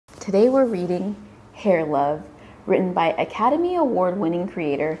Today we're reading Hair Love, written by Academy Award-winning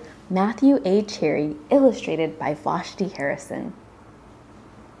creator Matthew A. Cherry, illustrated by Vashti Harrison.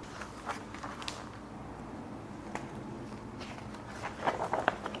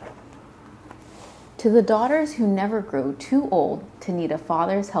 To the daughters who never grow too old to need a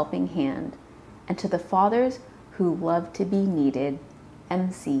father's helping hand, and to the fathers who love to be needed,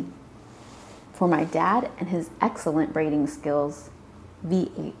 MC. For my dad and his excellent braiding skills,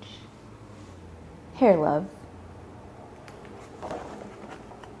 VH. Hair Love.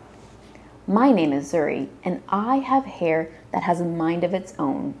 My name is Zuri, and I have hair that has a mind of its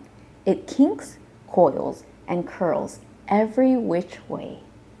own. It kinks, coils, and curls every which way.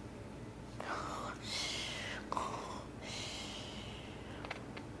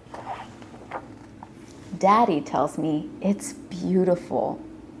 Daddy tells me it's beautiful.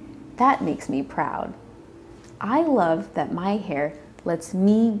 That makes me proud. I love that my hair lets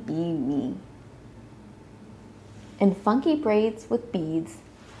me be me. In funky braids with beads,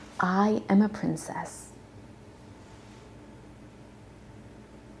 I am a princess.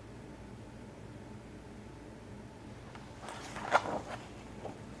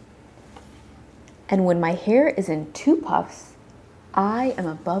 And when my hair is in two puffs, I am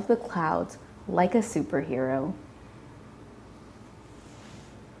above the clouds like a superhero.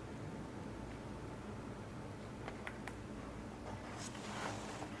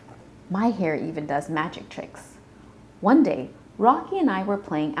 My hair even does magic tricks. One day, Rocky and I were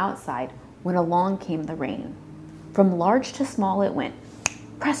playing outside when along came the rain. From large to small it went,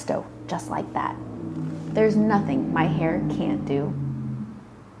 presto, just like that. There's nothing my hair can't do.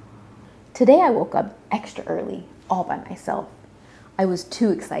 Today I woke up extra early, all by myself. I was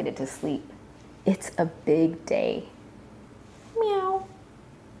too excited to sleep. It's a big day. Meow.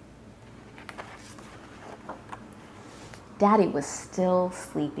 Daddy was still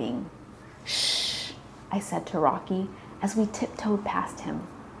sleeping. Shh, I said to Rocky as we tiptoed past him.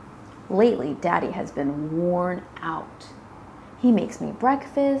 Lately, Daddy has been worn out. He makes me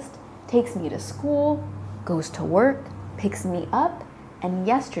breakfast, takes me to school, goes to work, picks me up, and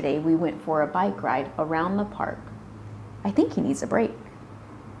yesterday we went for a bike ride around the park. I think he needs a break.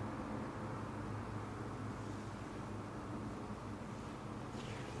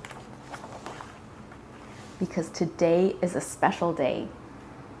 Because today is a special day.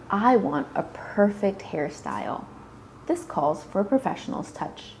 I want a perfect hairstyle. This calls for a professional's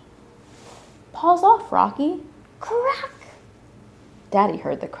touch. Paws off, Rocky. Crack! Daddy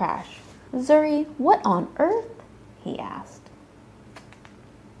heard the crash. Zuri, what on earth? He asked.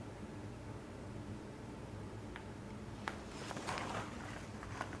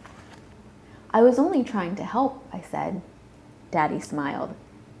 I was only trying to help, I said. Daddy smiled.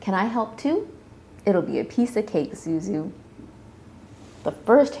 Can I help too? It'll be a piece of cake, Zuzu. The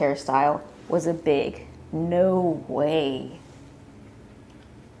first hairstyle was a big no way.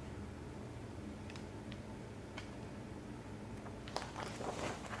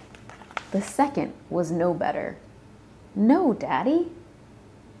 The second was no better. No, Daddy.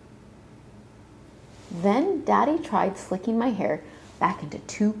 Then Daddy tried slicking my hair back into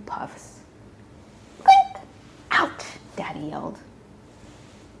two puffs. Clink! Ouch, Daddy yelled.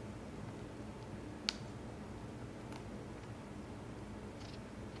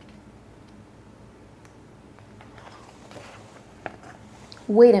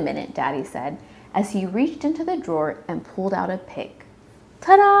 Wait a minute, Daddy said, as he reached into the drawer and pulled out a pick.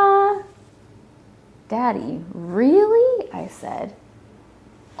 Ta-da! Daddy, really? I said.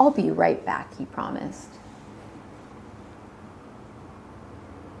 I'll be right back, he promised.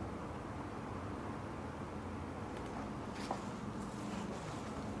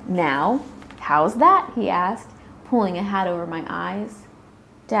 Now, how's that? He asked, pulling a hat over my eyes.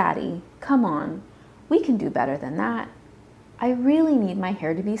 Daddy, come on. We can do better than that. I really need my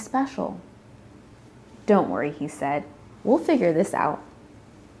hair to be special. Don't worry, he said. We'll figure this out.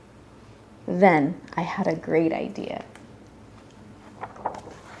 Then I had a great idea.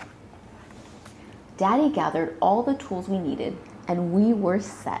 Daddy gathered all the tools we needed, and we were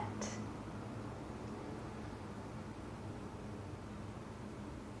set.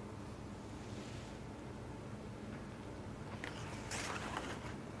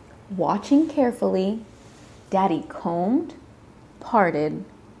 Watching carefully, Daddy combed, parted,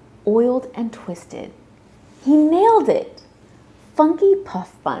 oiled, and twisted. He nailed it! Funky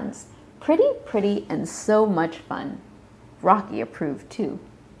puff buns, pretty, and so much fun. Rocky approved too.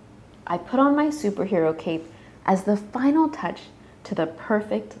 I put on my superhero cape as the final touch to the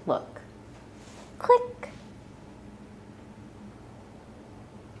perfect look. Click!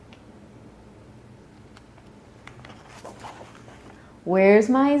 "Where's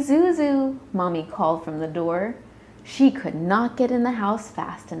my Zuzu?" Mommy called from the door. She could not get in the house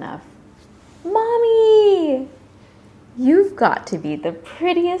fast enough. "Mommy! You've got to be the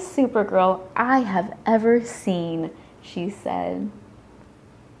prettiest Supergirl I have ever seen," she said.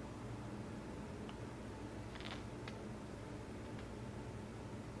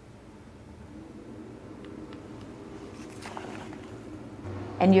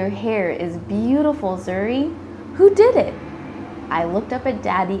 "And your hair is beautiful, Zuri. Who did it?" I looked up at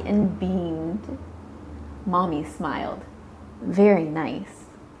Daddy and beamed. Mommy smiled. "Very nice."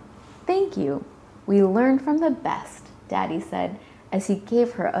 "Thank you. We learned from the best," Daddy said as he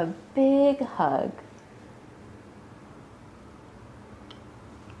gave her a big hug.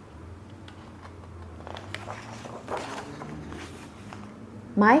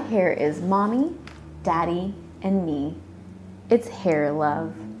 My hair is Mommy, Daddy, and me. It's hair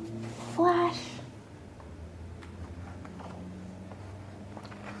love. Flash.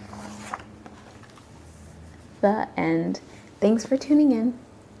 The end. Thanks for tuning in.